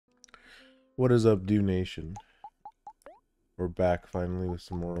What is up, Do Nation? We're back finally with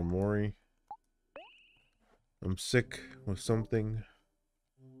some more Omori. I'm sick with something.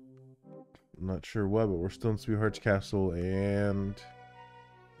 I'm not sure what, but we're still in Sweetheart's Castle, and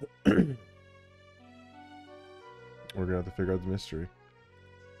we're gonna have to figure out the mystery.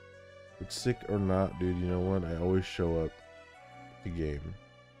 But sick or not, dude, you know what? I always show up to game.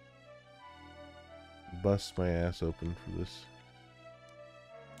 Bust my ass open for this.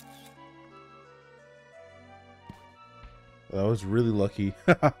 I was really lucky.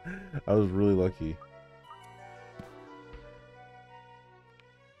 I was really lucky.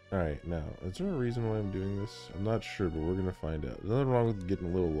 Alright, now, is there a reason why I'm doing this? I'm not sure, but we're gonna find out. There's nothing wrong with getting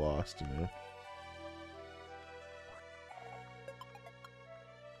a little lost, you know?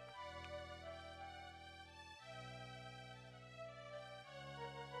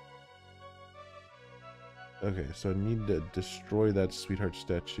 Okay, so I need to destroy that Sweetheart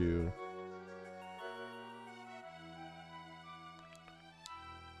statue.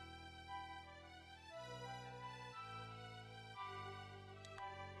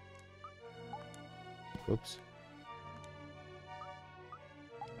 Whoops.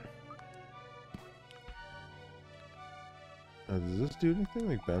 Does this do anything?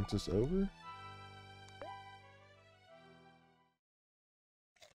 Like bounce us over?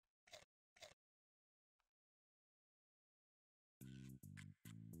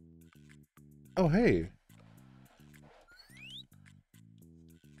 Oh, hey.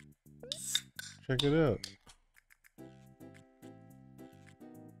 Check it out.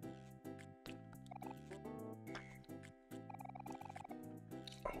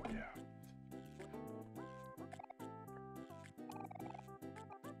 Oh, yeah.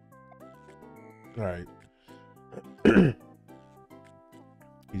 Alright.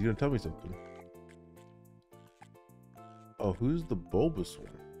 He's gonna tell me something. Oh, who's the bulbous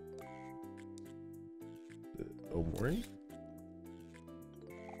one? The Omori?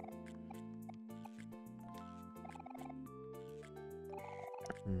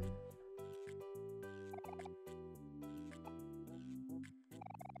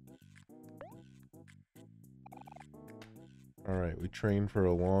 Alright, we trained for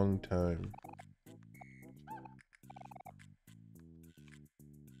a long time.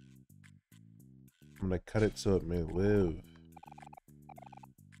 I'm gonna cut it so it may live.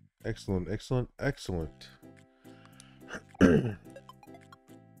 Excellent, excellent, excellent.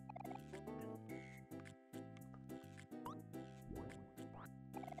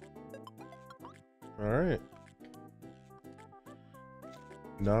 Alright.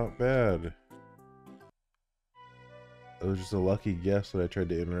 Not bad. It was just a lucky guess that I tried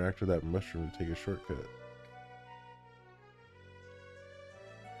to interact with that mushroom to take a shortcut.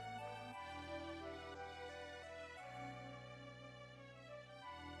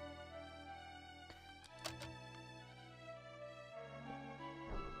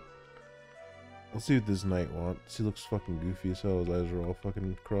 Let's see what this knight wants. He looks fucking goofy as hell. His eyes are all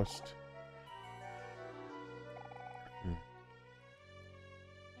fucking crust.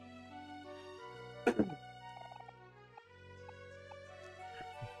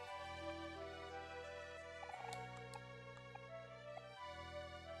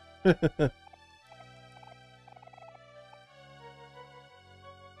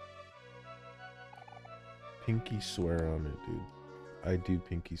 Pinky swear on it, dude. I do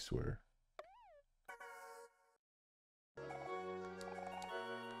pinky swear.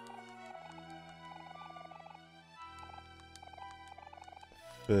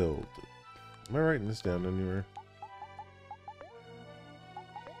 Filled. Am I writing this down anywhere?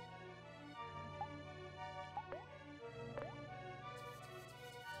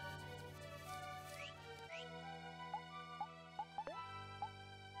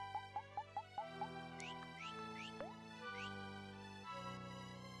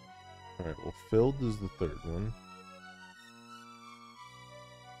 Alright, well, filled is the third one.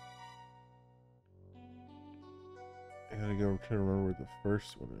 I gotta go try to remember where the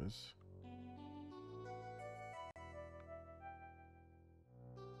first one is.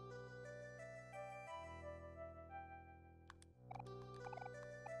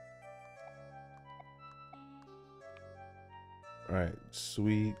 Alright,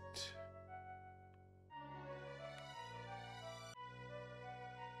 sweet.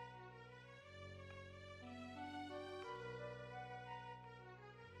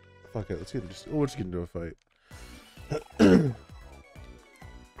 Fuck it, let's get just let's get into a fight. I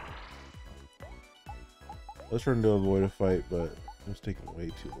was trying to avoid a fight, but it was taking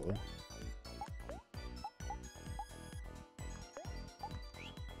way too long.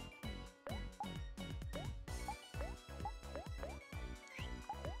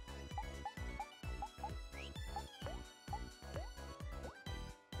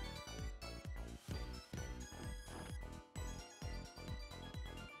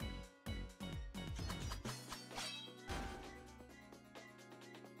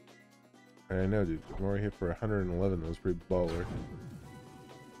 I know, dude. Omori hit for 111. That was pretty baller.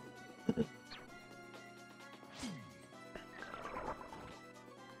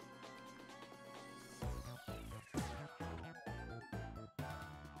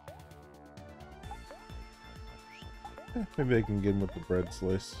 Maybe I can get him with the bread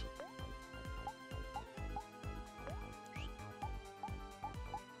slice.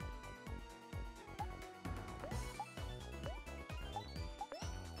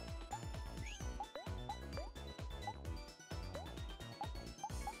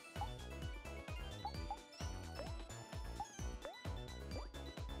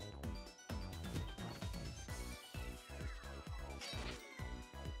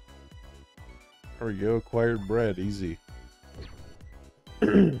 There we go, acquired bread, easy.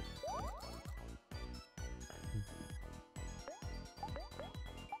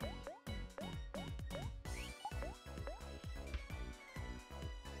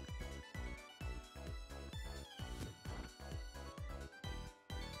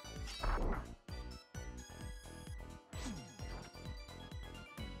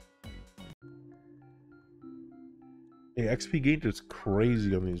 Hey, XP gained is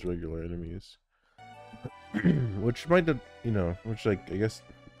crazy on these regular enemies. Which might not, you know, which like, I guess,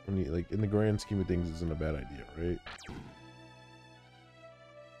 when you, like, in the grand scheme of things isn't a bad idea, right?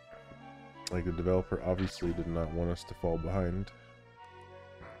 Like, the developer obviously did not want us to fall behind.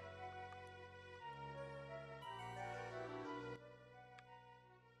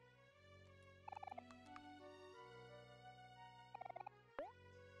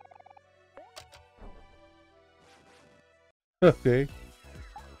 Okay.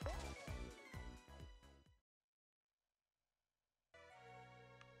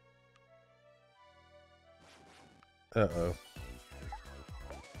 Uh-oh.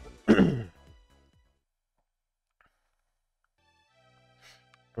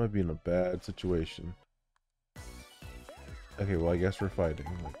 Might be in a bad situation. Okay, well, I guess we're fighting.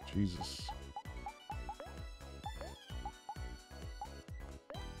 Like, Jesus.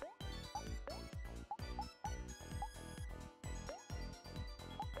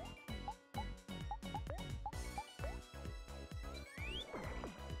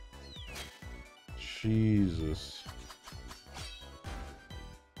 Jesus.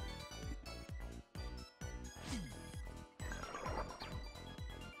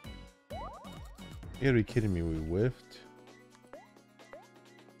 You gotta be kidding me, we whiffed?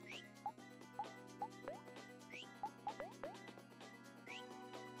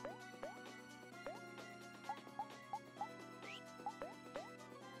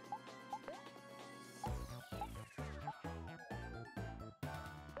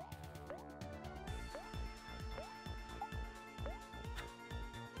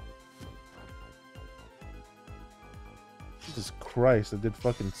 Jesus Christ, I did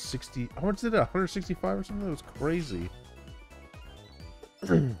fucking 60. How much did it? 165 or something? That was crazy.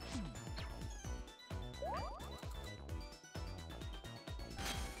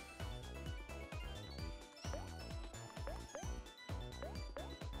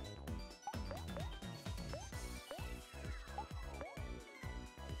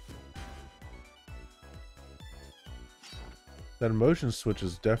 That emotion switch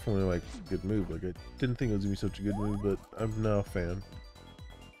is definitely like a good move. Like, I didn't think it was gonna be such a good move, but I'm now a fan.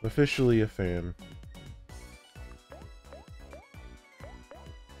 Officially a fan.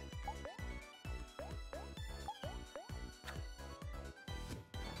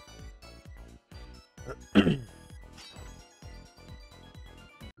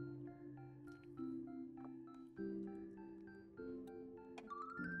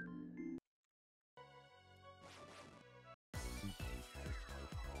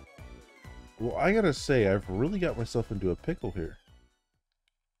 Well, I gotta say, I've really got myself into a pickle here.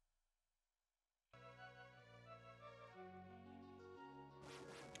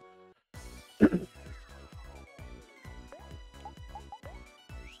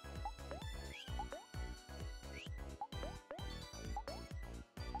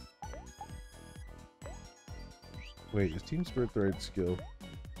 Wait, is Team Spirit the right skill?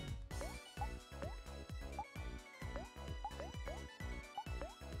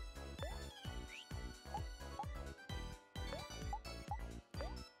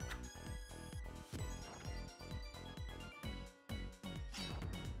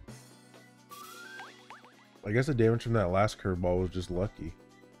 I guess the damage from that last curveball was just lucky.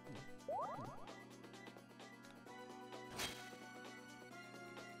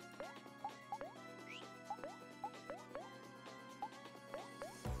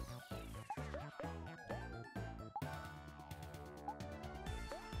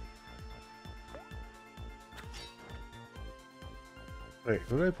 Wait,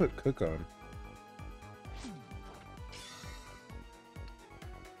 who did I put Cook on?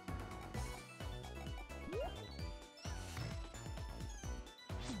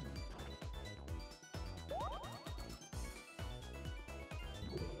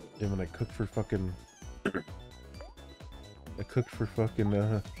 And when I cooked for fucking... I cooked for fucking,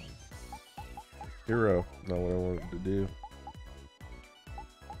 Hero. Not what I wanted to do.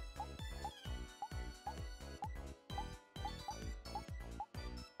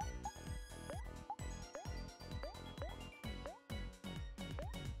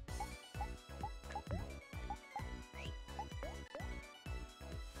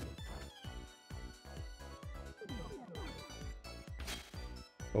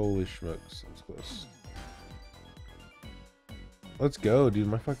 Holy schmucks, that's close. Let's go, dude.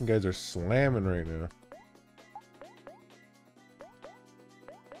 My fucking guys are slamming right now.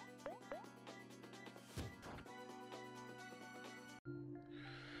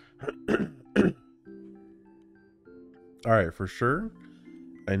 Alright, for sure.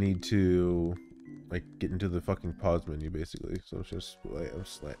 I need to, like, get into the fucking pause menu, basically. So it's just, like, I'm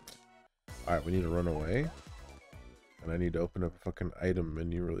slant. Alright, we need to run away. And I need to open up a fucking item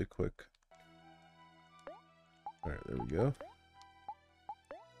menu really quick. Alright, there we go.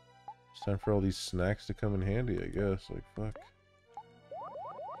 It's time for all these snacks to come in handy, I guess. Like, fuck.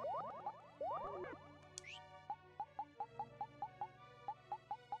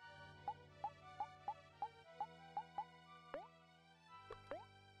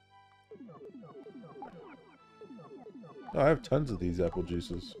 Oh, I have tons of these apple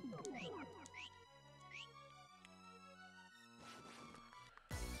juices.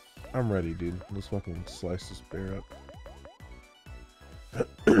 I'm ready, dude. Let's fucking slice this bear up.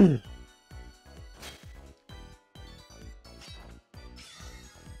 I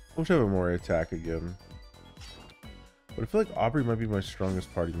wish I have a Omori attack again. But I feel like Aubrey might be my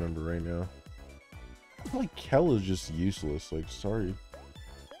strongest party member right now. I feel like Kel is just useless. Like, sorry.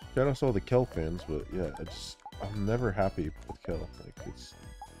 Shout out to all the Kel fans, but yeah, I'm never happy with Kel. Like, I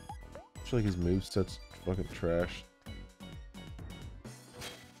feel like his moveset's fucking trash.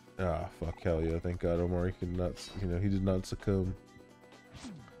 Ah, fuck, hell yeah, thank God Omori could not, he did not succumb.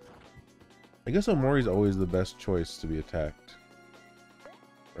 I guess Omori's always the best choice to be attacked.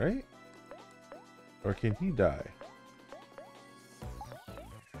 Right? Or can he die?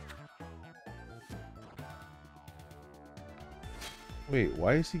 Wait,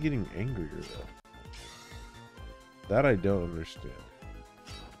 why is he getting angrier though? That I don't understand.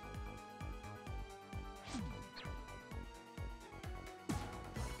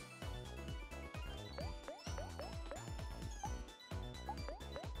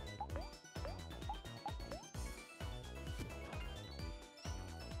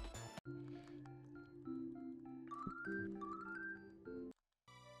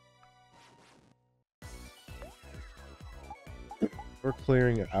 We're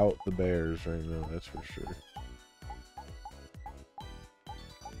clearing out the bears right now, that's for sure.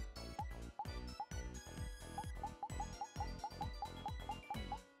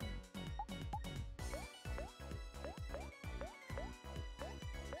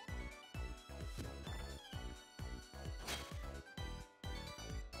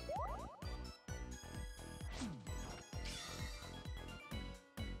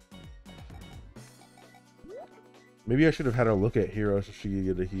 Maybe I should have had her look at Hero so she could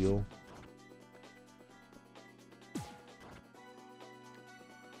get a heal.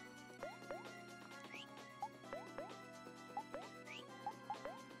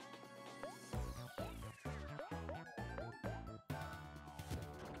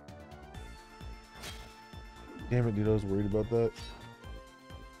 Damn it, dude, I was worried about that.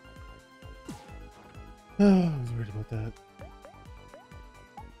 I was worried about that.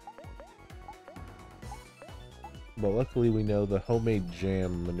 But luckily we know the homemade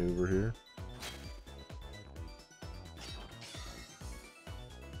jam maneuver here.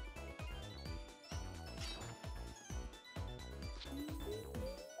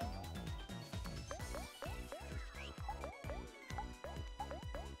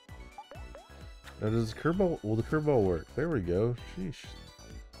 Now does the curveball, will the curveball work? There we go. Sheesh.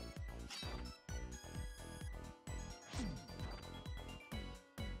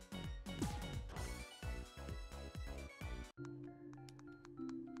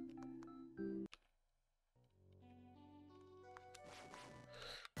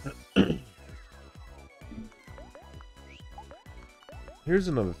 Here's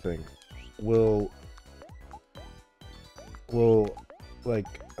another thing. Will like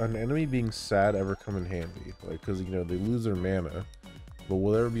an enemy being sad ever come in handy? Like, cause they lose their mana, but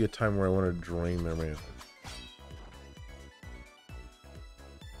will there ever be a time where I want to drain their mana?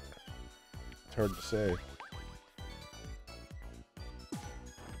 It's hard to say.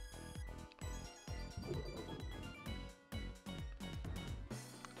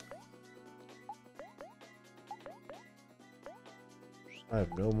 I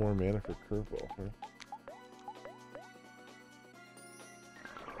have no more mana for curveball, huh?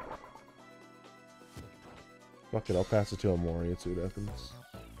 Fuck it, I'll pass it to Omori and see what happens.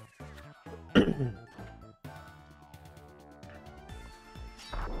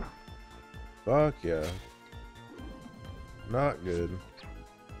 Fuck yeah. Not good.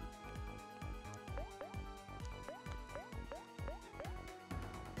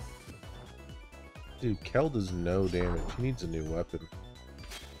 Dude, Kel does no damage. He needs a new weapon.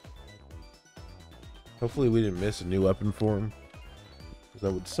 Hopefully we didn't miss a new weapon for him. Because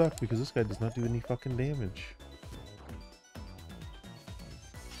that would suck, because this guy does not do any fucking damage.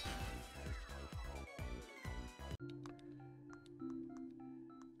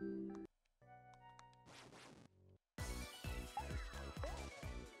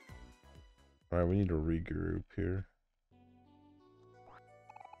 Alright, we need to regroup here.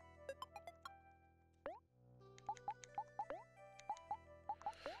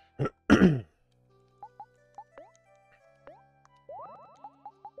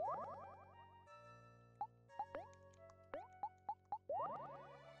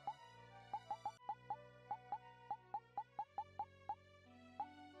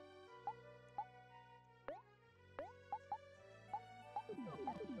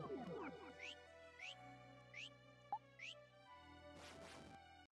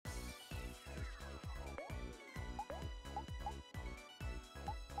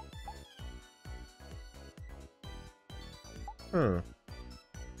 Huh.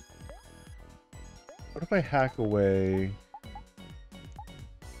 What if I hack away?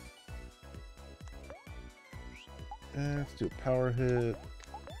 Let's do a power hit,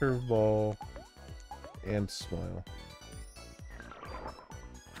 curveball, and smile.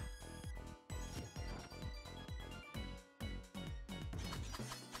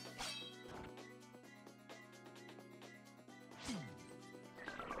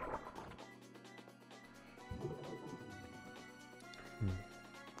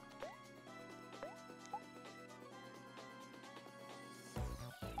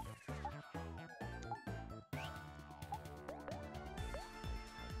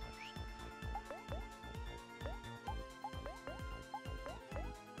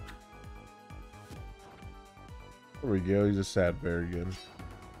 There we go, he's a sad bear again.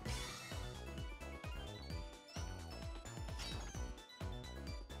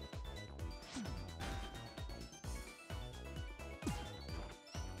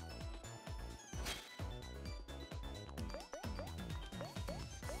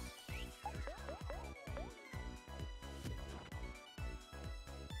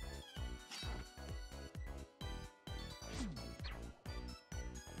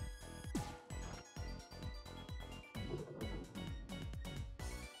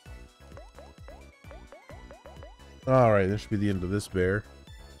 Alright, this should be the end of this bear.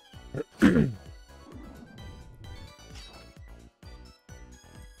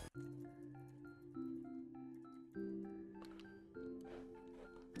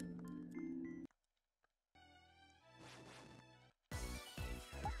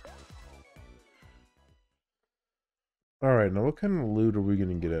 Alright, now what kind of loot are we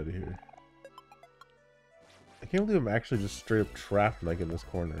gonna get out of here? I can't believe I'm actually just straight up trapped like in this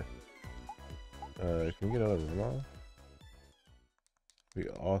corner. Can we get out of the room? Be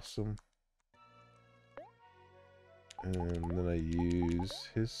awesome. And then I use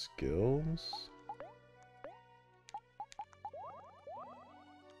his skills.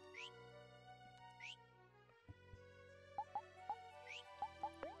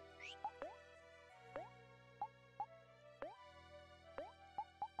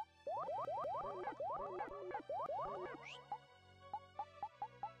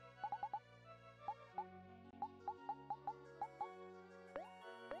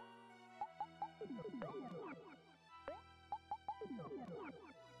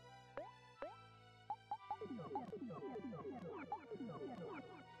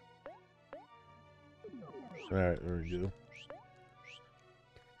 Alright, there we go.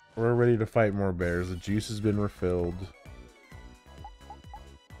 We're ready to fight more bears. The juice has been refilled.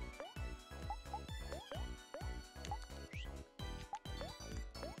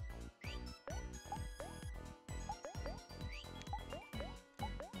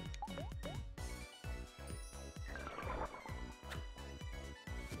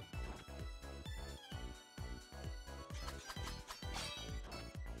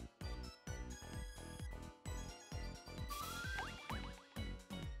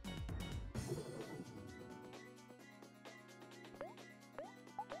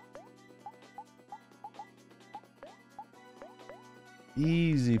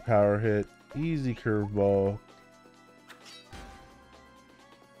 Easy power hit, easy curveball.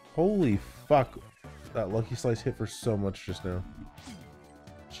 Holy fuck. That Lucky Slice hit for so much just now.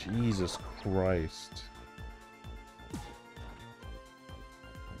 Jesus Christ.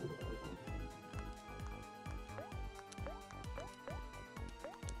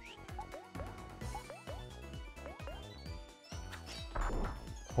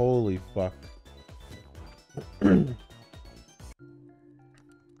 Holy fuck.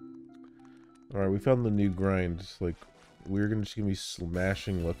 Alright, we found the new grind. Like, we're just gonna be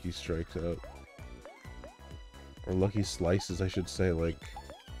smashing Lucky Strikes out. Or Lucky Slices, I should say. Like,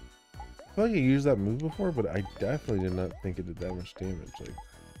 I feel like I used that move before, but I definitely did not think it did that much damage. Like,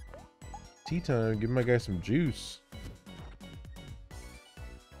 tea time, give my guy some juice.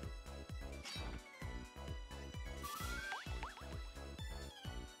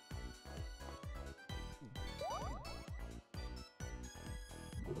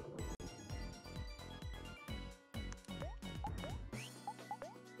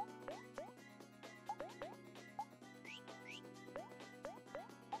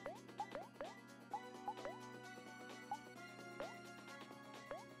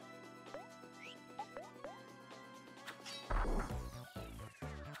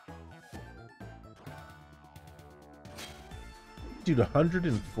 Dude,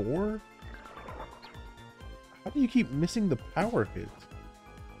 104? How do you keep missing the power hit?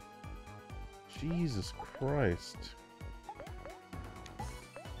 Jesus Christ.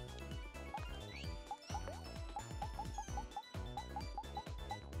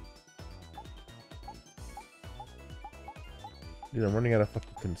 Dude, I'm running out of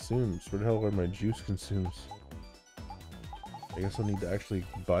fucking consumes. Where the hell are my juice consumes? I guess I'll need to actually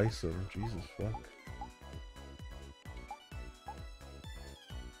buy some. Jesus fuck.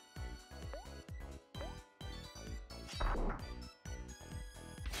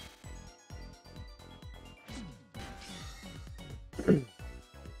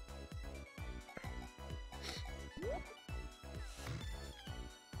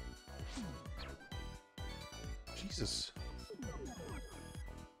 Jesus.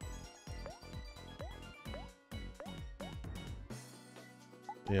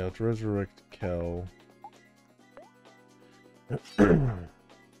 Yeah, let's resurrect Kel.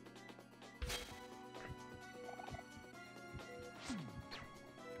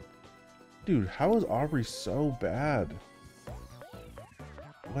 Dude, how is Aubrey so bad?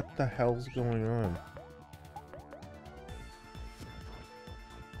 What the hell's going on?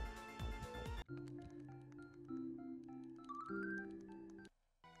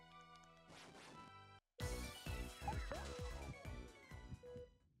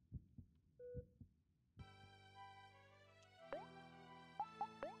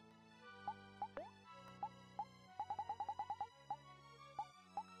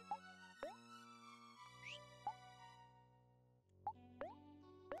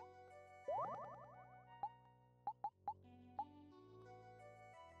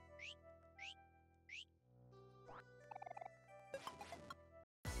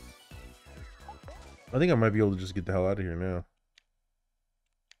 I think I might be able to just get the hell out of here now.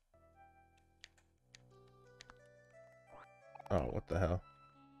 Oh, what the hell?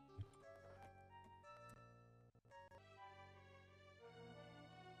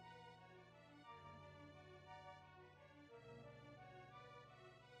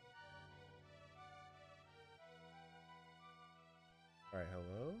 Alright,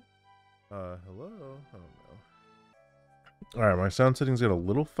 hello? Hello? Oh no. Alright, my sound settings got a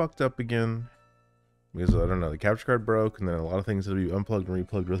little fucked up again. Because, I don't know, the capture card broke, and then a lot of things had to be unplugged and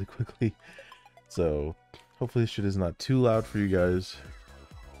replugged really quickly. So, hopefully this shit is not too loud for you guys.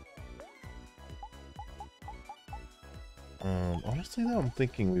 Honestly though, I'm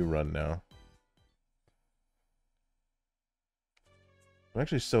thinking we run now. I'm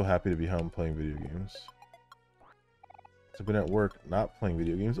actually so happy to be home playing video games. I've been at work not playing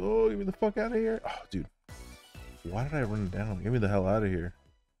video games. Oh, get me the fuck out of here. Oh, dude. Why did I run down? Get me the hell out of here.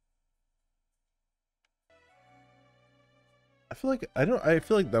 I feel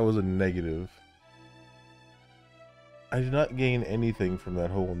like that was a negative. I did not gain anything from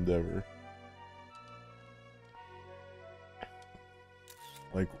that whole endeavor.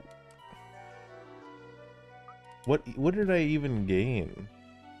 Like, what did I even gain?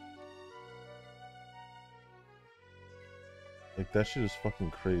 Like, that shit is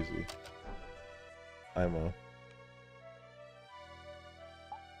fucking crazy. IMO.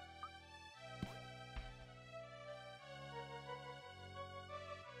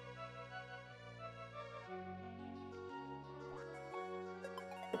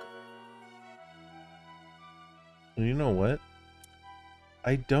 You know what?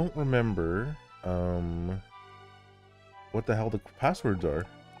 I don't remember what the hell the passwords are.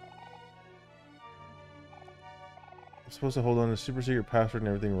 I'm supposed to hold on to super secret password and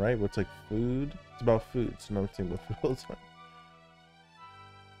everything, right? What's like food? It's about food, so no thing about food all the time.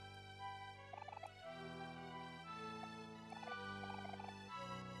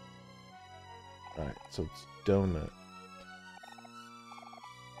 Alright, so it's donut.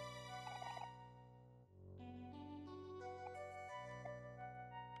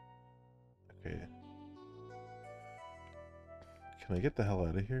 Okay. Can I get the hell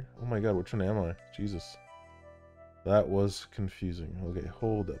out of here? Oh my god, which one am I? Jesus. That was confusing. Okay,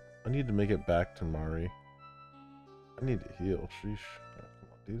 hold up. I need to make it back to Mari. I need to heal. Sheesh. Oh, come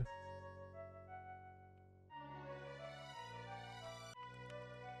on, dude.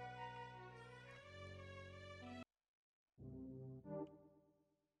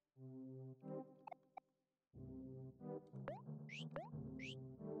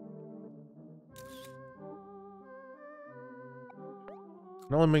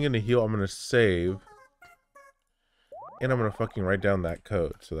 Not only am I going to heal, I'm going to save. And I'm going to fucking write down that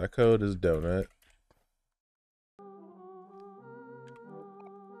code. So that code is donut.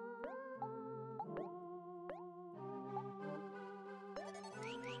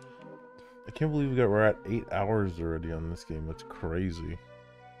 I can't believe we're at 8 hours already on this game. That's crazy.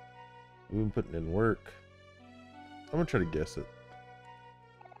 We've been putting in work. I'm going to try to guess it.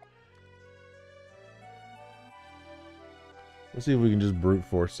 Let's see if we can just brute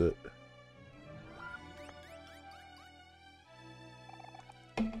force it.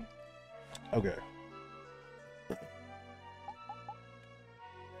 Okay.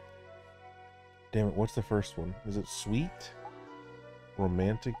 Damn it, what's the first one? Is it sweet?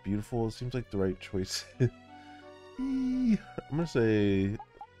 Romantic? Beautiful? It seems like the right choice. I'm gonna say...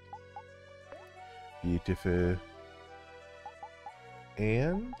 beautiful.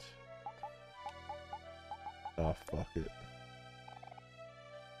 And... oh, fuck it.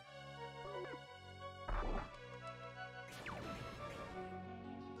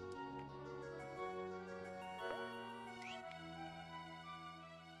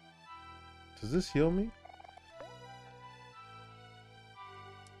 Does this heal me?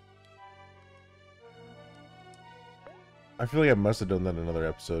 I feel like I must have done that in another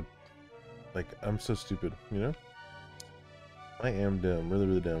episode. Like, I'm so stupid, you know? I am dumb. Really,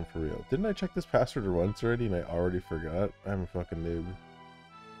 really dumb for real. Didn't I check this password once already and I already forgot? I'm a fucking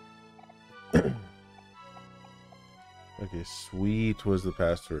noob. Okay, sweet was the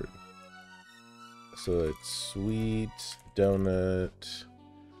password. So it's sweet, donut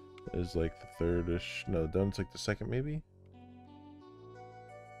is like the third-ish. No, donut's like the second maybe?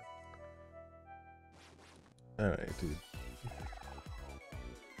 Alright, dude.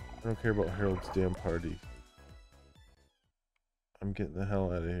 I don't care about Harold's damn party. I'm getting the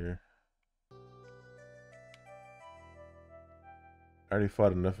hell out of here. I already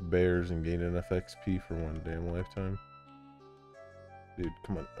fought enough bears and gained enough XP for one damn lifetime. Dude,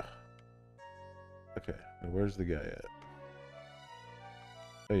 come on. Okay, now where's the guy at?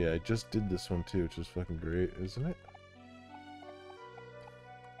 Oh yeah, I just did this one too, which is fucking great, isn't it?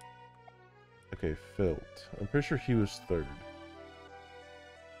 Okay, filled. I'm pretty sure he was third.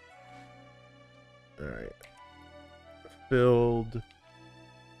 Alright. Filled.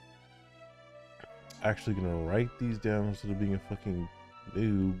 Actually gonna write these down instead of being a fucking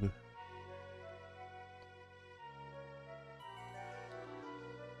noob.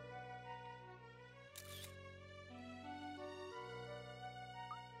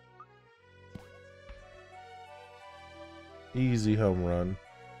 Easy home run.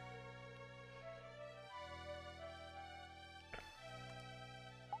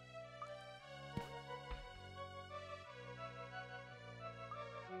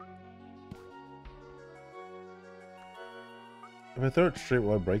 If I throw it straight,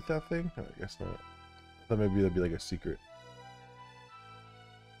 will I break that thing? Oh, I guess not. I thought maybe that'd be like a secret.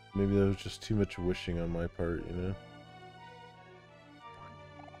 Maybe that was just too much wishing on my part, you know?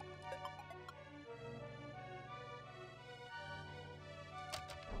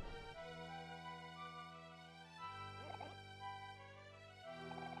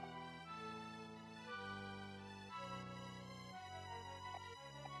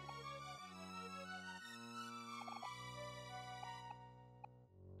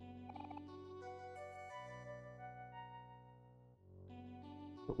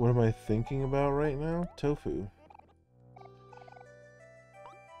 What am I thinking about right now? Tofu.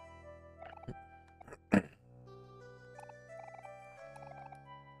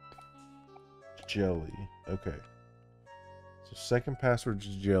 Jelly. Okay. So second password's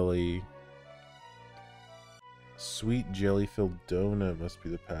jelly. Sweet jelly-filled donut must be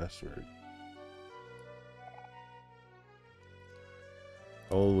the password.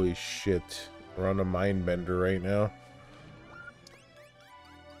 Holy shit. We're on a mind bender right now.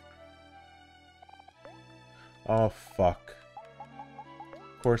 Oh, fuck.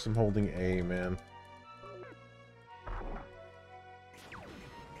 Of course I'm holding A, man.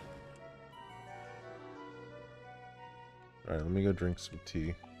 Alright, let me go drink some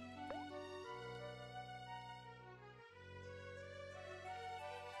tea.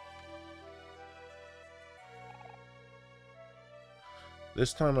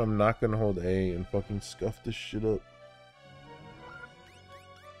 This time I'm not gonna hold A and fucking scuff this shit up.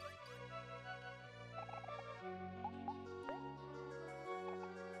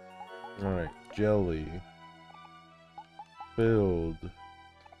 Alright, jelly. Filled.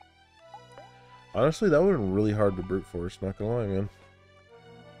 Honestly, that would have been really hard to brute force, not gonna lie, man.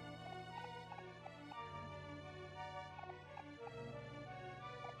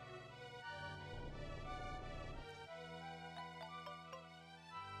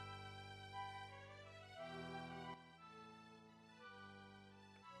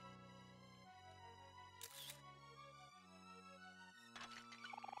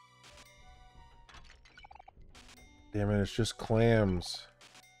 Damn it, it's just clams.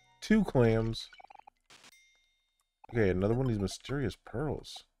 2 clams. Okay, another one of these mysterious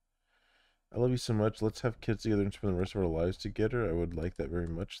pearls. I love you so much. Let's have kids together and spend the rest of our lives together. I would like that very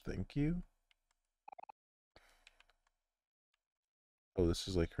much. Thank you. Oh, this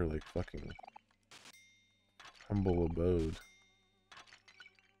is like her, like, fucking humble abode.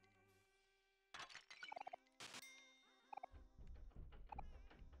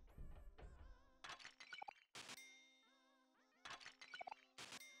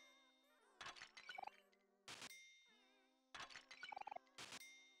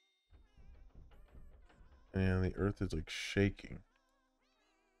 And the earth is like shaking.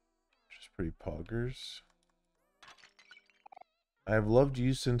 Which is pretty poggers. I have loved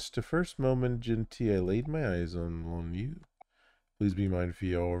you since the first moment, Genty, I laid my eyes on you. Please be mine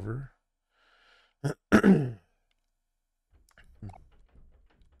forever.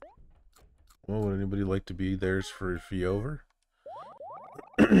 Well, would anybody like to be theirs for Fiover?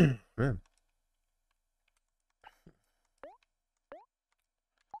 Man.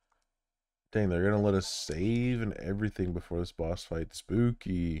 Dang, they're gonna let us save and everything before this boss fight.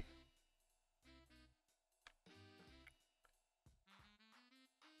 Spooky.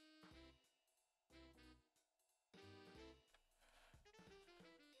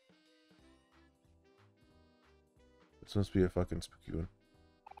 This must be a fucking spooky one.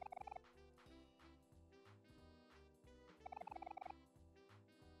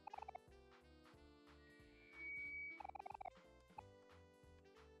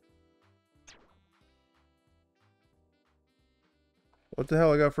 What the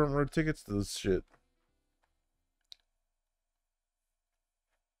hell? I got front row tickets to this shit.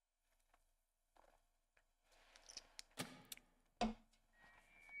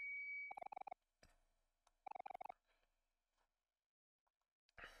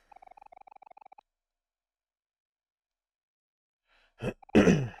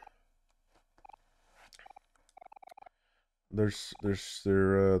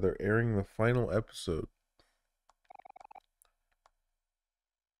 They're airing the final episode.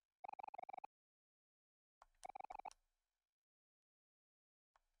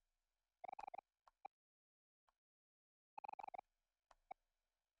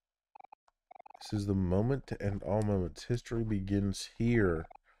 This is the moment to end all moments. History begins here.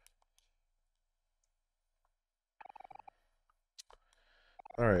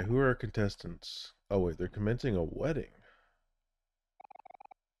 Alright, who are our contestants? Oh wait, they're commencing a wedding.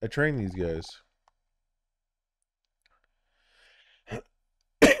 I trained these guys.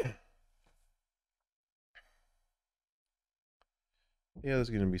 Yeah, there's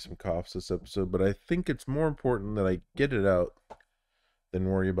going to be some coughs this episode, but I think it's more important that I get it out than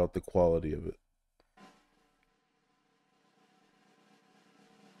worry about the quality of it.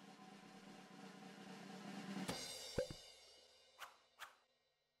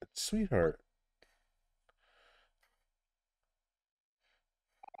 Sweetheart.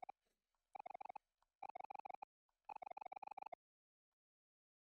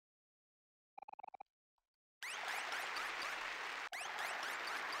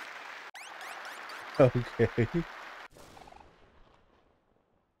 Okay.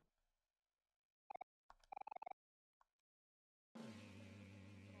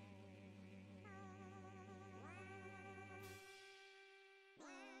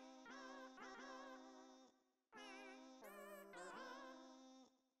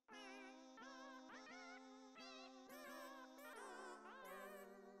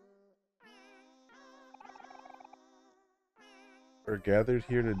 Are gathered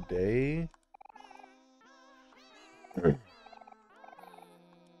here today.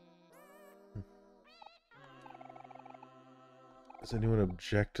 Does anyone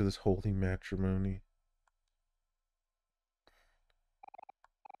object to this holy matrimony?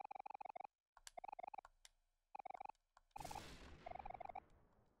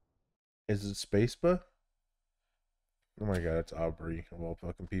 Is it Spaceba? Oh my god, it's Aubrey of all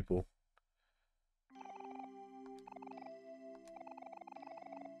fucking people.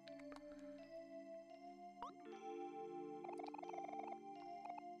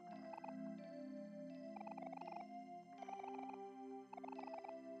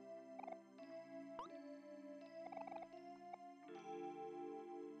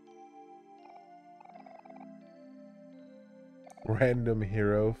 Random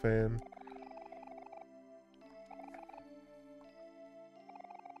hero fan.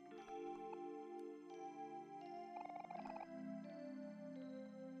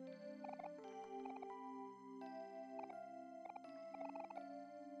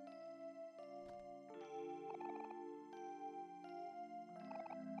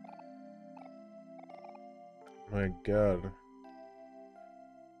 My god.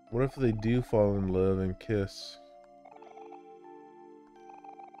 What if they do fall in love and kiss?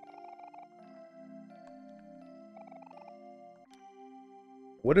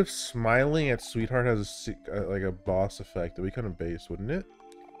 What if smiling at Sweetheart has like a boss effect? That'd be kind of base, wouldn't it?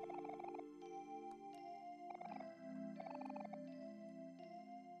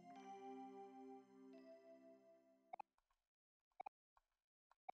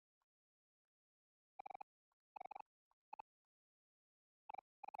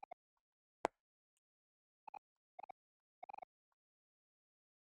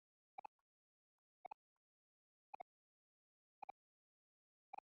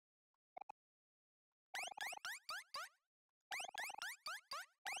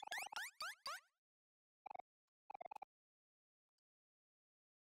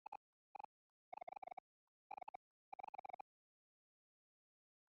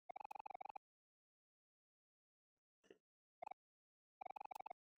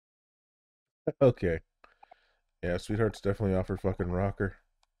 Okay. Yeah, Sweetheart's definitely off her fucking rocker.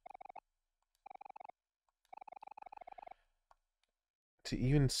 To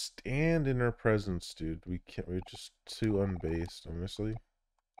even stand in her presence, dude, we can't. We're just too unbased, honestly.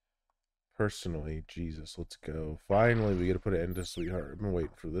 Personally, Jesus, let's go. Finally, we gotta put an end to Sweetheart. I've been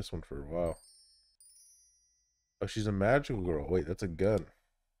waiting for this one for a while. Oh, she's a magical girl. Wait, that's a gun.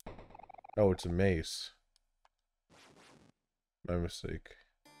 Oh, it's a mace. My mistake.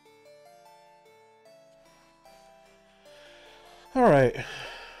 Alright.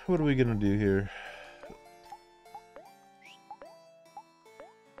 What are we gonna do here?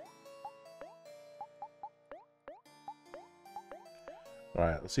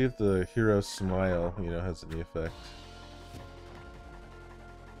 Alright, let's see if the hero's smile, you know, has any effect.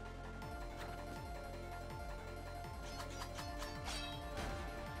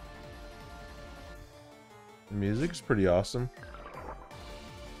 The music's pretty awesome.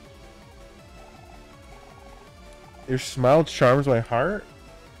 Your smile charms my heart?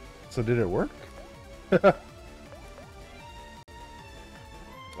 So did it work? That's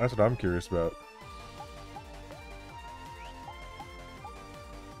what I'm curious about.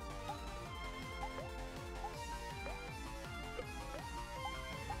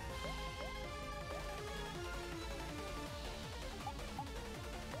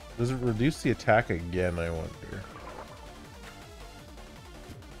 Does it reduce the attack again, I wonder?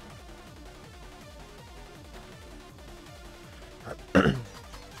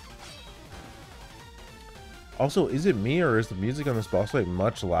 Also, is it me or is the music on this boss fight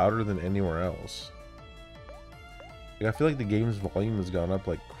much louder than anywhere else? Like, I feel like the game's volume has gone up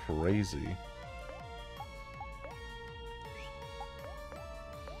like crazy.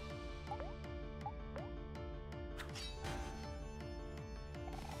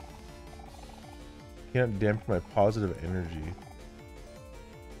 Can't dampen my positive energy.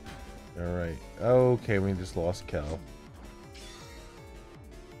 Alright. Okay, we just lost Kel.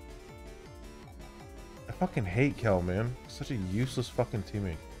 I fucking hate Kel, man. Such a useless fucking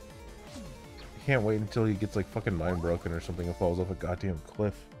teammate. I can't wait until he gets like fucking mind broken or something and falls off a goddamn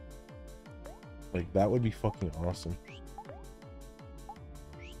cliff. Like, that would be fucking awesome.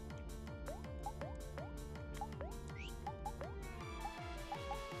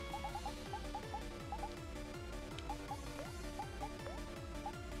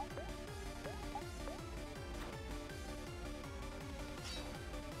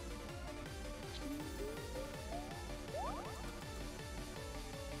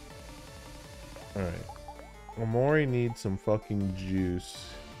 Alright. Omori needs some fucking juice.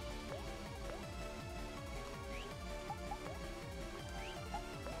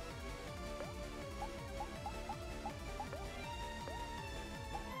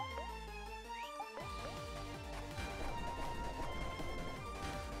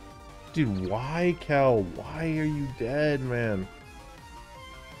 Dude, why, Kel? Why are you dead, man?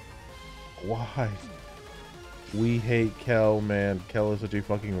 Why? We hate Kel, man. Kel is such a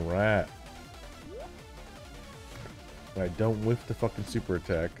fucking rat. I don't whiff the fucking super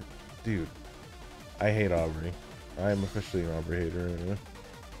attack. Dude, I hate Aubrey. I am officially an Aubrey hater anyway.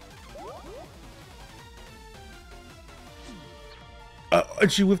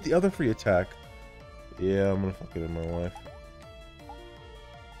 And she whiffed the other free attack. Yeah, I'm gonna fuck it in my life.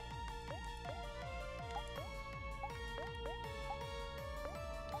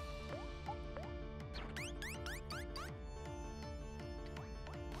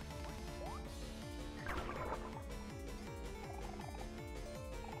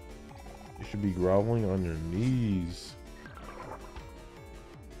 You should be groveling on your knees.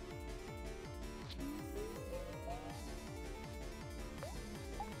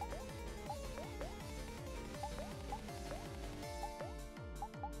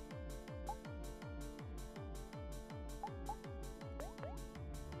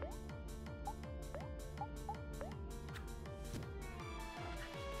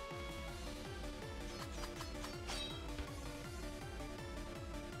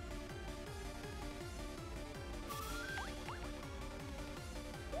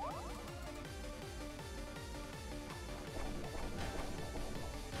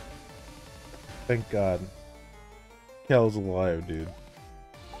 Thank God. Kel's alive, dude.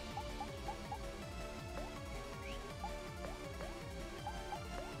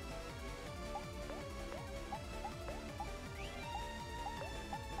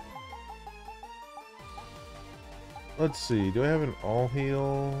 Let's see. Do I have an all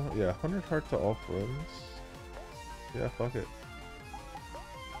heal? Yeah, 100 heart to all friends. Yeah, fuck it.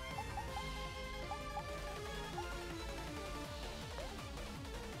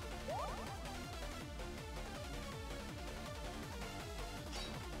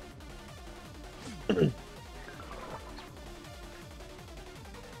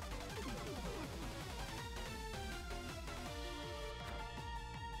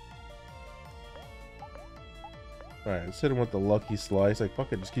 Alright, let's hit him with the lucky slice. Like,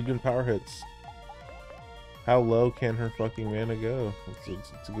 fuck it, just keep doing power hits. How low can her fucking mana go?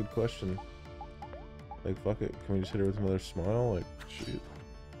 It's a good question. Like, fuck it, can we just hit her with another smile? Like, shoot.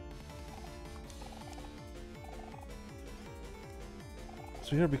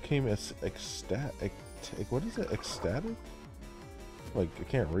 So here became ecstatic. What is it? Ecstatic? Like, I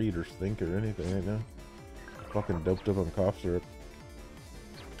can't read or think or anything right now. Fucking doped up on cough syrup.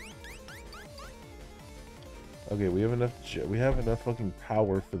 Okay, we have enough fucking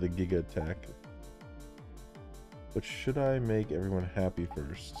power for the Giga attack. But should I make everyone happy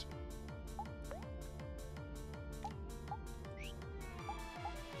first?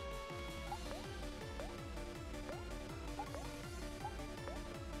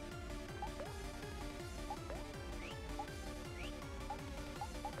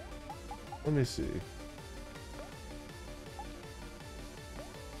 Let me see.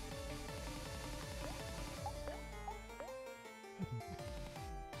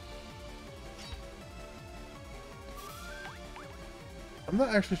 I'm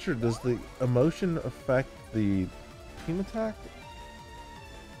not actually sure. Does the emotion affect the team attack?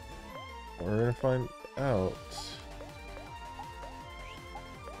 We're gonna find out.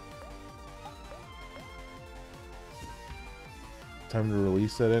 Time to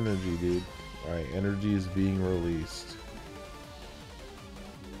release that energy, dude. Alright, energy is being released.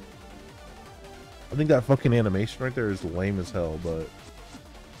 I think that fucking animation right there is lame as hell, but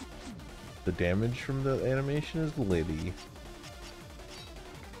the damage from the animation is litty.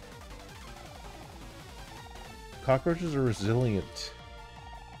 Cockroaches are resilient.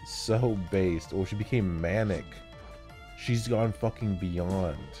 So based. Oh, she became manic. She's gone fucking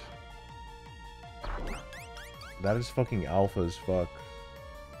beyond. That is fucking alpha as fuck.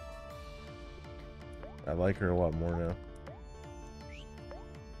 I like her a lot more now.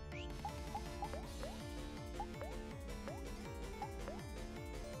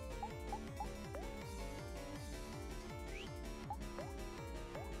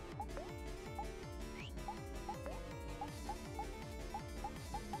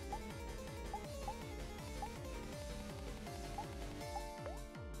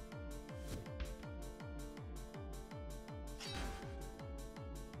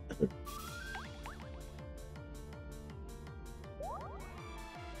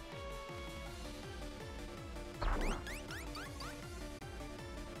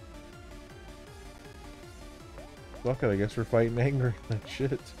 Fuck it, I guess we're fighting anger. Like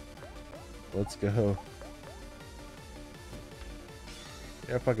shit. Let's go.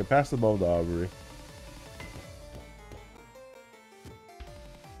 Yeah, fucking pass the ball to Aubrey.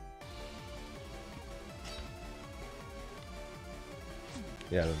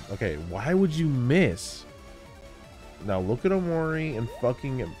 Yeah, okay, why would you miss? Now look at Omori and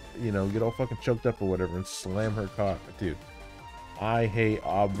fucking, you know, get all fucking choked up or whatever and slam her cock. Dude, I hate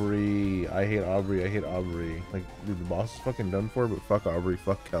Aubrey. I hate Aubrey. I hate Aubrey. Like, dude, the boss is fucking done for, but fuck Aubrey.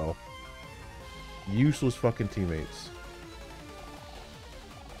 Fuck Kel. Useless fucking teammates.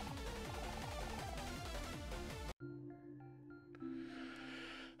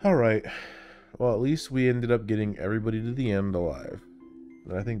 Alright. Well, at least we ended up getting everybody to the end alive.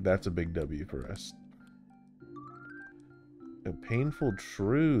 And I think that's a big W for us. A painful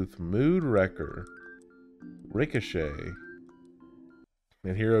truth. Mood wrecker. Ricochet.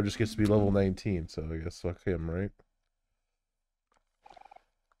 And Hero just gets to be level 19, so I guess fuck him, right?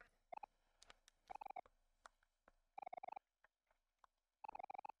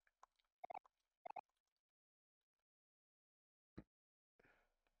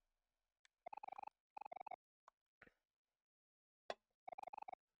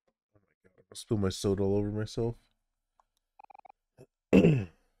 I'll spill my soda all over myself.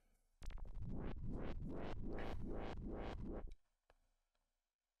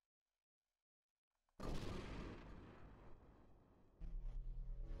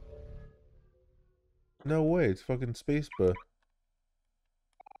 No way, it's fucking Spacebar.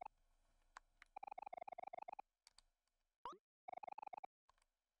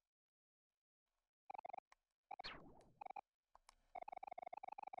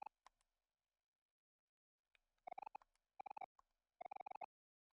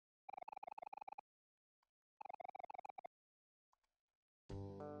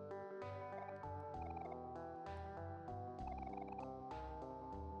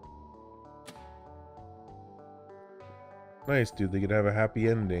 Nice, dude. They could have a happy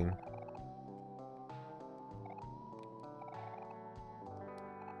ending.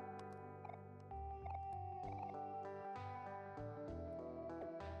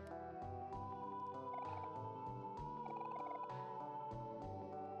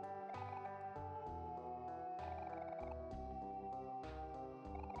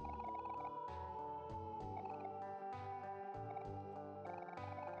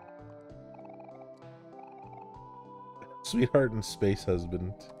 Sweetheart and Space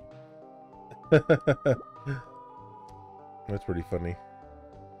Husband. That's pretty funny.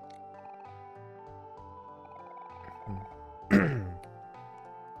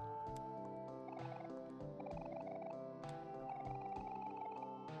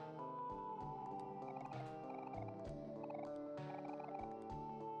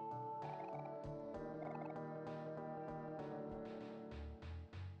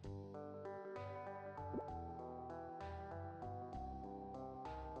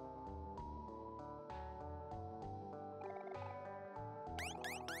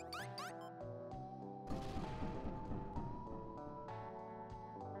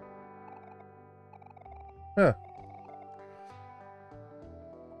 Huh.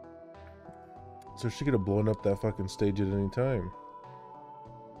 So she could have blown up that fucking stage at any time.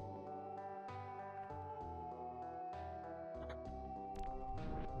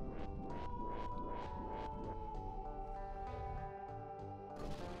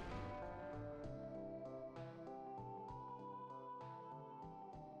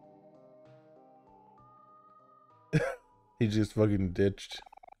 He just fucking ditched.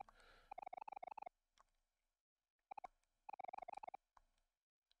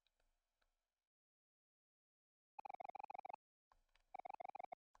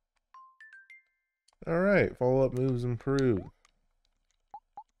 Alright, follow-up moves improved.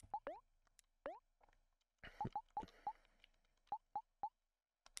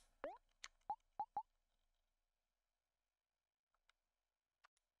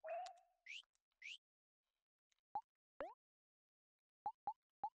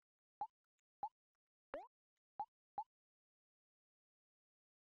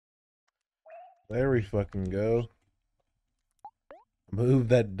 There we fucking go. Move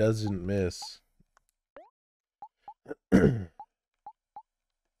that doesn't miss.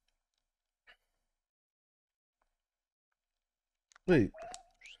 Wait.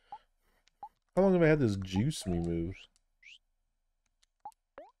 How long have I had this juice me move?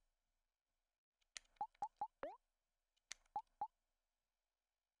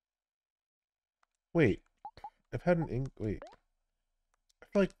 Wait. I've had an ink. Wait. I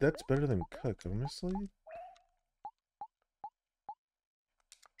feel like that's better than cook, honestly.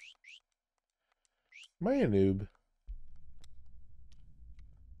 Am I a noob?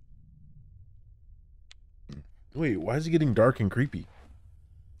 Wait, why is it getting dark and creepy?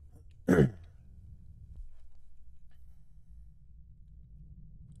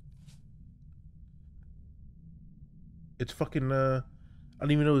 It's fucking, I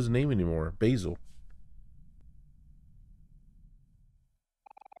don't even know his name anymore. Basil.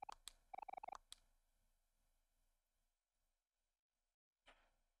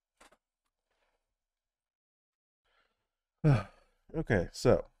 Okay,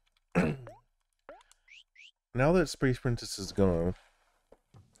 so now that Space Princess is gone,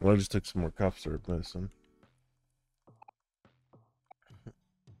 well, I just took some more cough syrup medicine.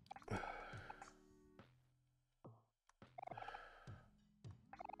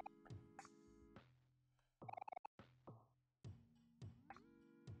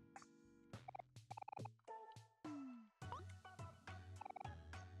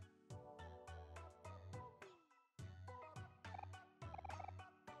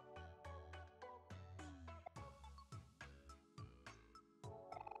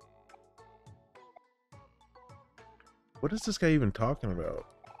 What is this guy even talking about?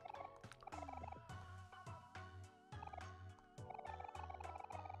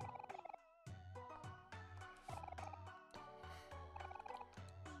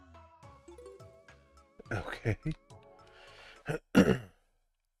 Okay.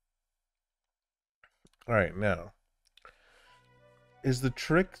 Alright, now. Is the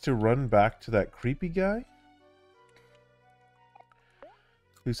trick to run back to that creepy guy?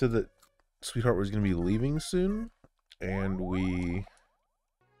 Who said that Sweetheart was going to be leaving soon? And we...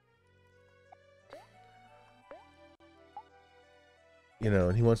 You know,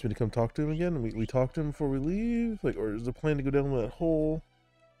 and he wants me to come talk to him again? And we talk to him before we leave? Like, or is the plan to go down that hole?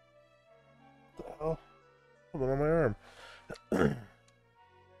 Oh, hold on my arm.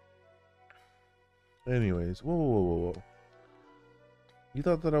 Anyways, whoa. You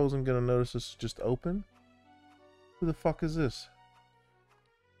thought that I wasn't gonna notice this just open? Who the fuck is this?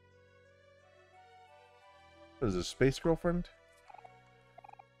 What is this, Space Girlfriend?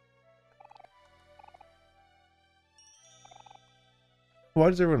 Why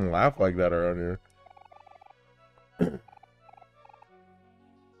does everyone laugh like that around here?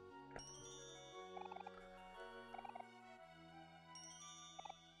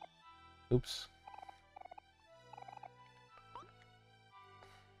 Oops.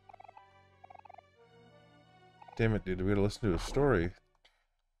 Damn it, dude. We gotta listen to a story.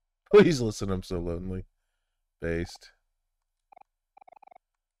 Please listen, I'm so lonely. Based.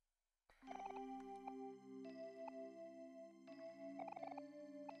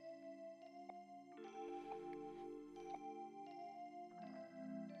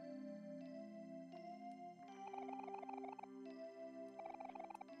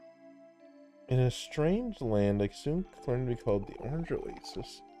 In a strange land, I soon learned to be called the Orange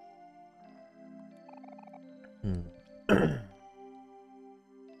Oasis.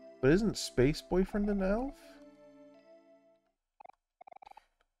 But isn't Space Boyfriend an elf?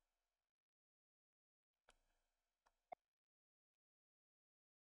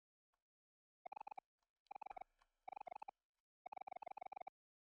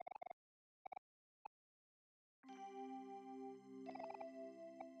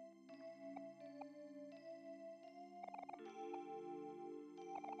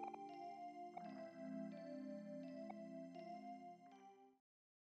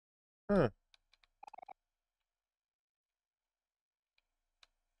 Huh.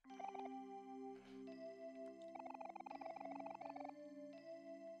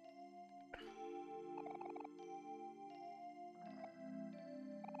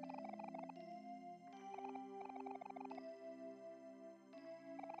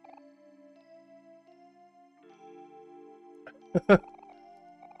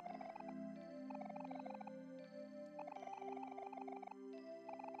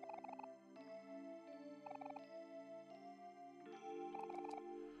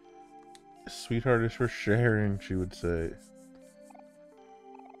 Sweetheart is for sharing, she would say.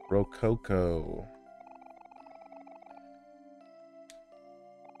 Rococo.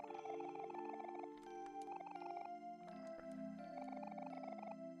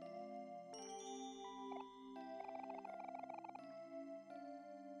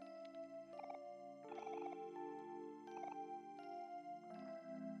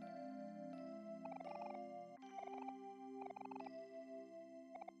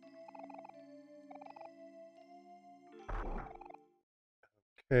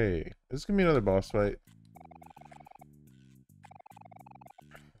 Okay, is this gonna be another boss fight?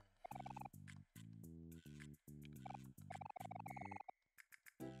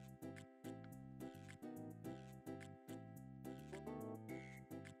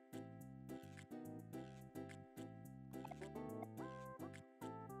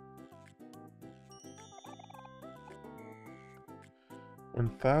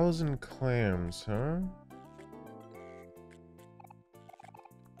 $1,000 clams, huh?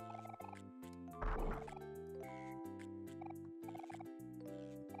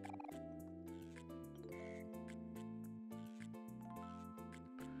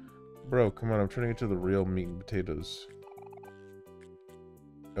 Bro, come on, I'm trying to get to the real meat and potatoes.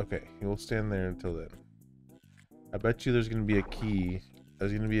 Okay, we'll stand there until then. I bet you there's gonna be a key.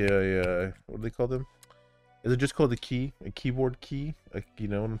 There's gonna be a, what do they call them? Is it just called a key? A keyboard key? You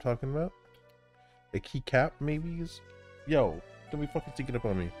know what I'm talking about? A keycap, maybe? Yo, don't be fucking sneaking up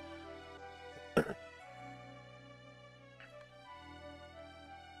on me.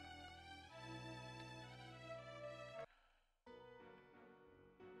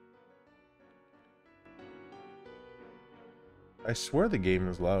 I swear the game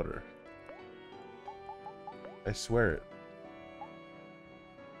is louder. I swear it.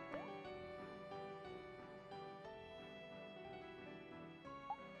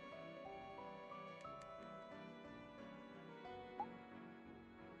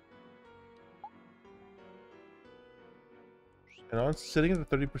 And honestly, sitting at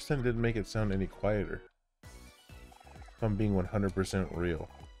the 30% didn't make it sound any quieter. If I'm being 100% real.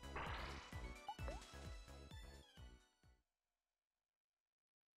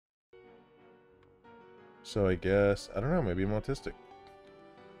 So I guess, I don't know, maybe I'm autistic.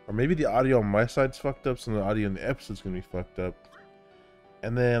 Or maybe the audio on my side's fucked up, so the audio in the episode's gonna be fucked up.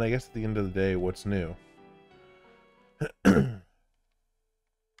 And then I guess at the end of the day, what's new?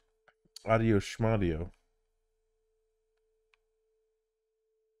 Audio schmadio.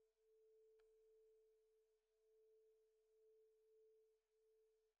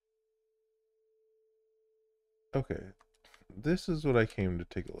 Okay, this is what I came to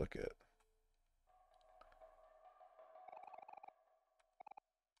take a look at.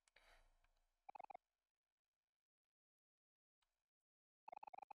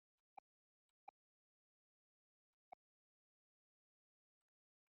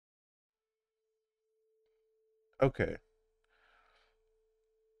 Okay.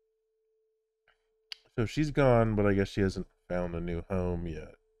 So she's gone, but I guess she hasn't found a new home yet.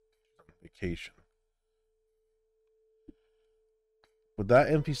 On vacation. But that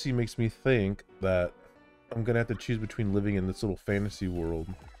NPC makes me think that I'm gonna have to choose between living in this little fantasy world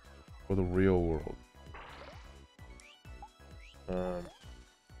or the real world. And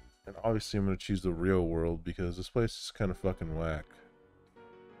obviously I'm gonna choose the real world because this place is kind of fucking whack.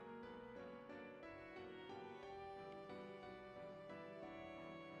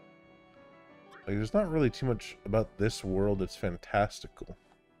 Like, there's not really too much about this world that's fantastical.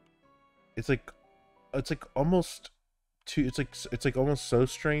 It's like almost too. It's like almost so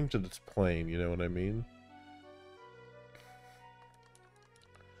strange that it's plain. You know what I mean?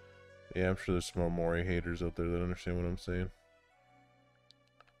 Yeah, I'm sure there's some Omori haters out there that understand what I'm saying.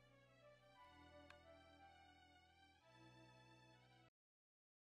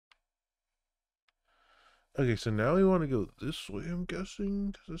 Okay, so now we want to go this way, I'm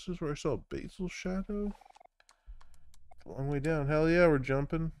guessing, because this is where I saw Basil's shadow. It's a long way down. Hell yeah, we're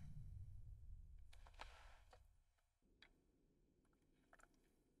jumping.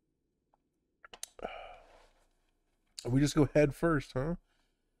 We just go head first, huh?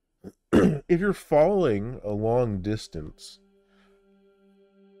 If you're falling a long distance,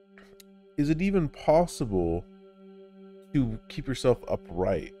 is it even possible to keep yourself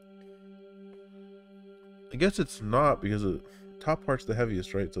upright? I guess it's not, because the top part's the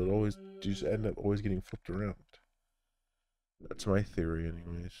heaviest, right? So it always, you just end up always getting flipped around. That's my theory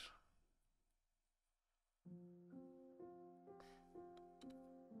anyways.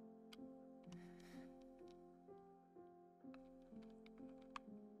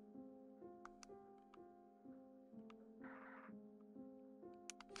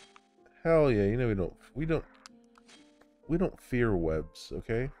 Hell yeah, you know we don't fear webs,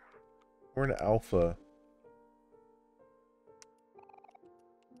 okay? We're an alpha.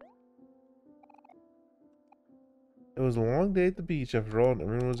 It was a long day at the beach after all, and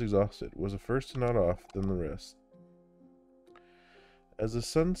everyone was exhausted. It was the first to nod off, then the rest. As the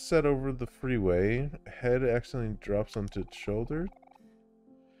sun set over the freeway, head accidentally drops onto its shoulder.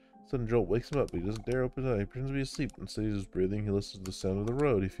 Sudden jolt wakes him up, but he doesn't dare open his eye. He pretends to be asleep and steadies his breathing. He listens to the sound of the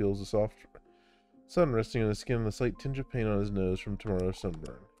road. He feels the soft sun resting on his skin and the slight tinge of pain on his nose from tomorrow's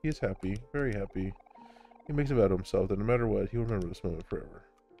sunburn. He is happy, very happy. He makes a vow to himself that no matter what, he'll remember this moment forever.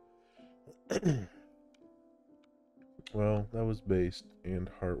 Well, that was based and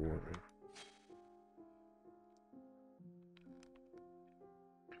heartwarming.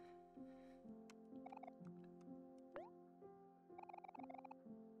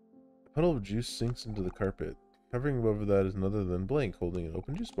 A puddle of juice sinks into the carpet. Hovering above that is none other than Blank, holding an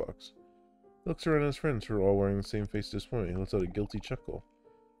open juice box. He looks around at his friends, who are all wearing the same face at this point. He lets out a guilty chuckle.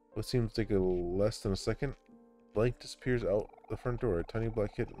 What seems to take less than a second, Blank disappears out the front door. A tiny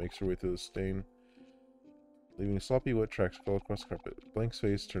black kitten makes her way through the stain leaving sloppy wet tracks fall across the carpet. Blank's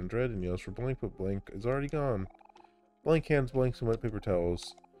face turns red and yells for Blank, but Blank is already gone. Blank hands Blank some wet paper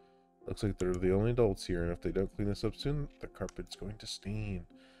towels. Looks like they're the only adults here, and if they don't clean this up soon, the carpet's going to stain.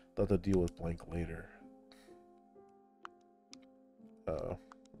 They'll have to deal with Blank later.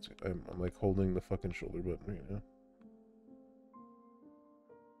 I'm like holding the fucking shoulder button right now.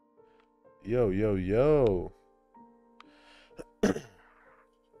 Yo, yo, yo!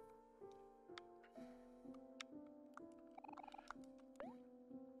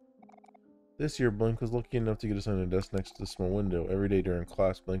 This year, Blank was lucky enough to get assigned a desk next to the small window. Every day during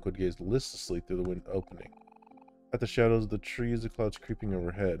class, Blank would gaze listlessly through the window opening. At the shadows of the trees, the clouds creeping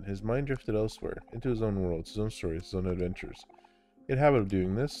overhead, his mind drifted elsewhere, into his own worlds, his own stories, his own adventures. He had a habit of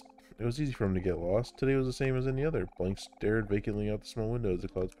doing this. It was easy for him to get lost. Today was the same as any other. Blank stared vacantly out the small window as the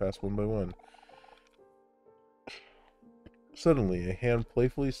clouds passed one by one. Suddenly, a hand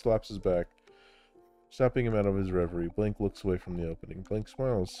playfully slaps his back, snapping him out of his reverie. Blank looks away from the opening. Blank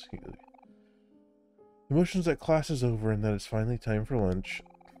smiles. Emotions that class is over and that it's finally time for lunch.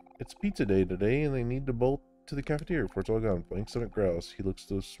 It's pizza day today, and they need to bolt to the cafeteria before it's all gone. Blank's stomach growls. He looks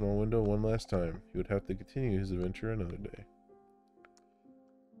through the small window one last time. He would have to continue his adventure another day.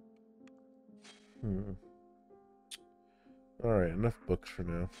 Alright, enough books for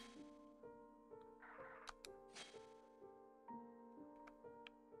now.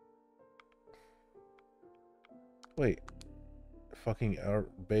 Wait. Fucking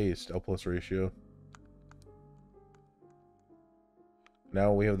out-based L plus ratio.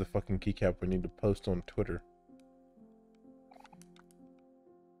 Now we have the fucking keycap we need to post on Twitter.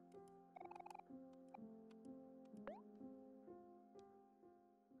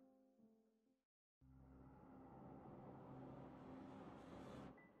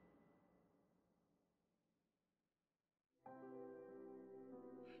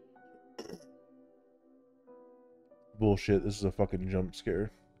 Bullshit, this is a fucking jump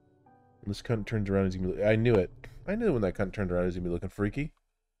scare. When this cunt turns around, he's gonna be... I knew it. I knew when that cunt turned around, he's gonna be looking freaky.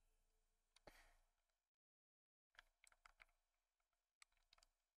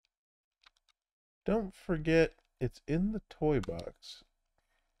 Don't forget, it's in the toy box.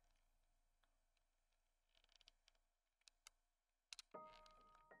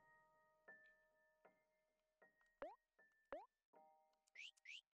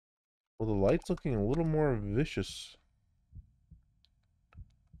 Well, the light's looking a little more vicious.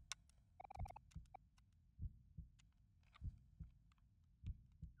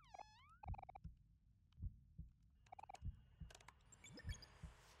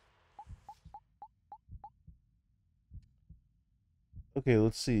 Okay,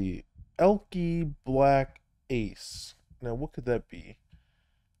 let's see. Elky Black Ace. Now, what could that be?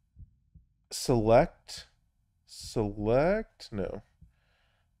 Select? Select? No.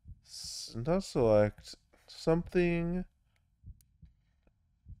 Not select. Something.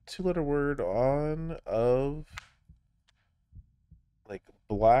 Two-letter word on of. Like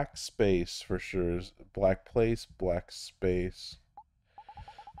black space for sure. Black place, black space.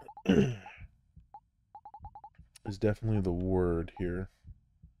 Is definitely the word here.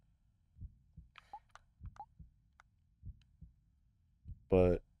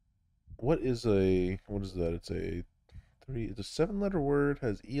 But what is that? It's a it's a 7-letter word,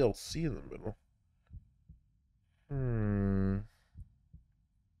 has ELC in the middle.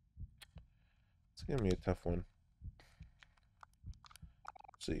 It's gonna be a tough one.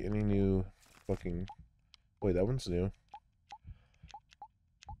 Let's see, any new fucking... Wait, that one's new.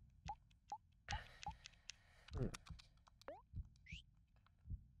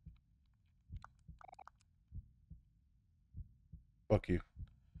 Fuck you.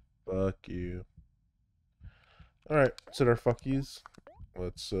 Fuck you. Alright, set our fuck yous.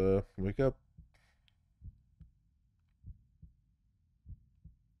 Let's wake up.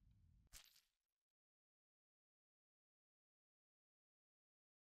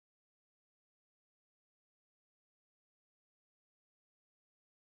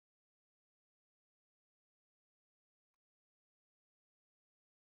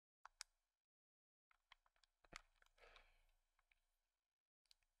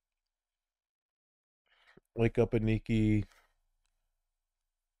 Wake up, Aniki.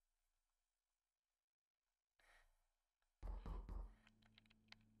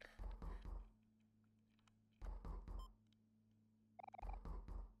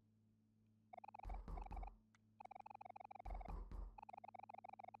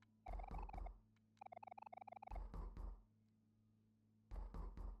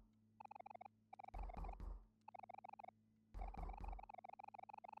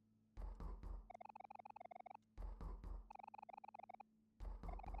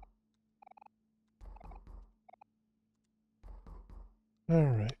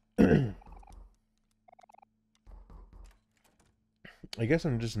 Alright. I guess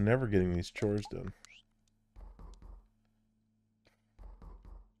I'm just never getting these chores done.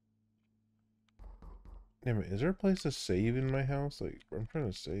 Damn it, is there a place to save in my house? Like, I'm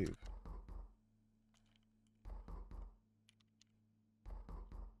trying to save.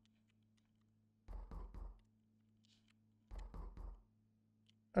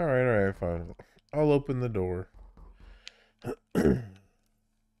 Alright, fine. I'll open the door.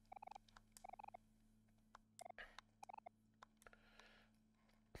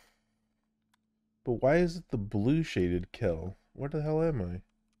 But why is it the blue shaded Kel? What the hell am I?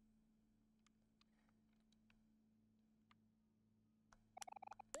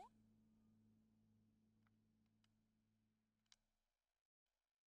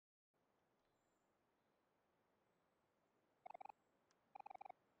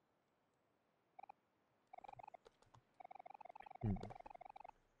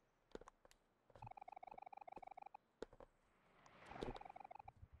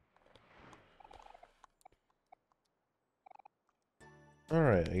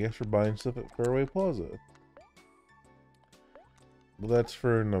 Alright, I guess we're buying stuff at Fairway Plaza. Well, that's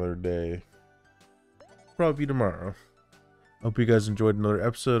for another day. Probably tomorrow. Hope you guys enjoyed another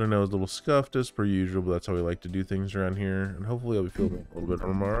episode. I know it was a little scuffed as per usual, but that's how we like to do things around here. And hopefully I'll be feeling a little bit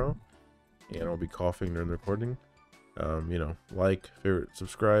tomorrow. And I'll be coughing during the recording. You know, like, favorite,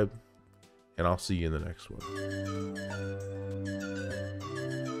 subscribe. And I'll see you in the next one.